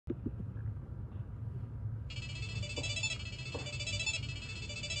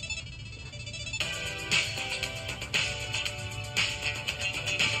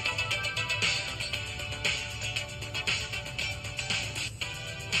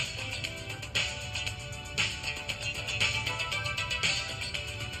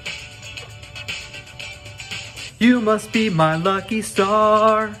You must be my lucky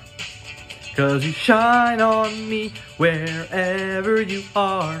star, 'cause you shine on me wherever you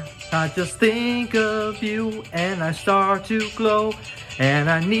are. I just think of you and I start to glow, and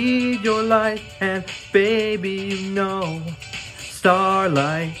I need your light, and baby you know.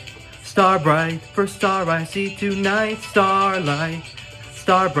 Starlight, star bright, first star I see tonight. Starlight,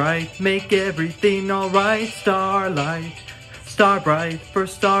 star bright, make everything alright. Starlight, star bright,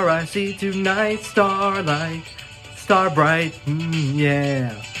 first star I see tonight. Starlight, star bright,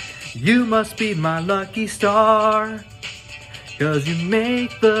 yeah. You must be my lucky star, 'cause you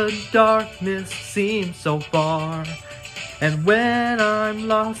make the darkness seem so far. And when I'm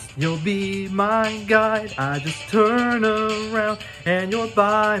lost, you'll be my guide. I just turn around and you're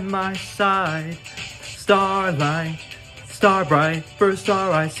by my side. Starlight, star bright, first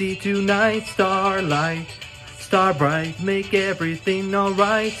star I see tonight. Starlight, star bright, make everything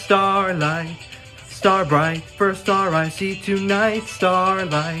alright. Starlight, star bright, first star I see tonight.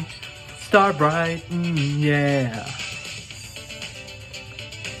 Starlight, star bright, yeah.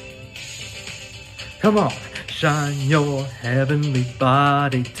 Come on, shine your heavenly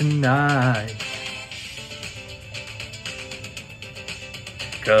body tonight,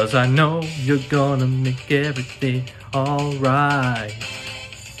 'cause I know you're gonna make everything alright.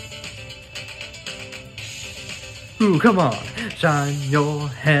 Ooh, come on, shine your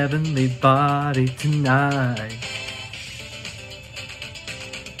heavenly body tonight,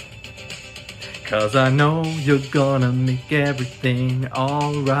 'cause I know you're gonna make everything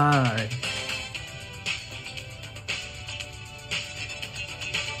alright.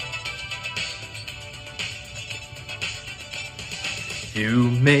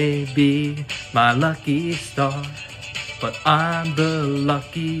 You may be my lucky star, but I'm the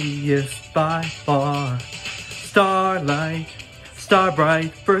luckiest by far. Starlight, star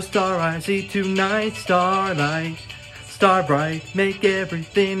bright, first star I see tonight. Starlight, star bright, make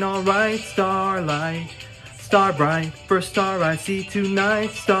everything alright. Starlight, star bright, first star I see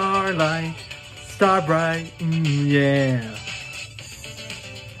tonight. Starlight, star bright, yeah.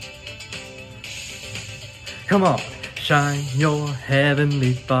 Come on, shine your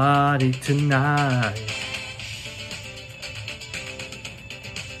heavenly body tonight,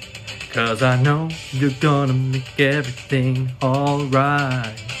 'cause I know you're gonna make everything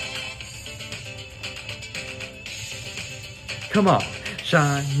alright. Come on,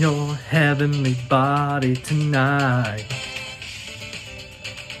 shine your heavenly body tonight,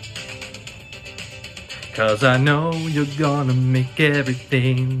 'cause I know you're gonna make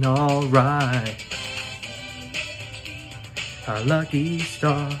everything alright. A lucky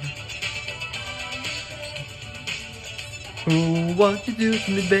star. Ooh, what you do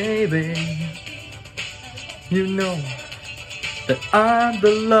to me, baby? You know that I'm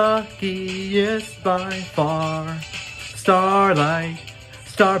the luckiest by far. Starlight,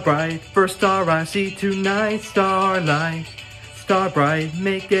 star bright, first star I see tonight. Starlight, star bright,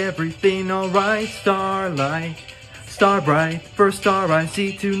 make everything alright. Starlight, star bright, first star I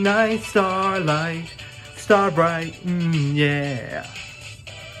see tonight. Starlight, star bright, yeah.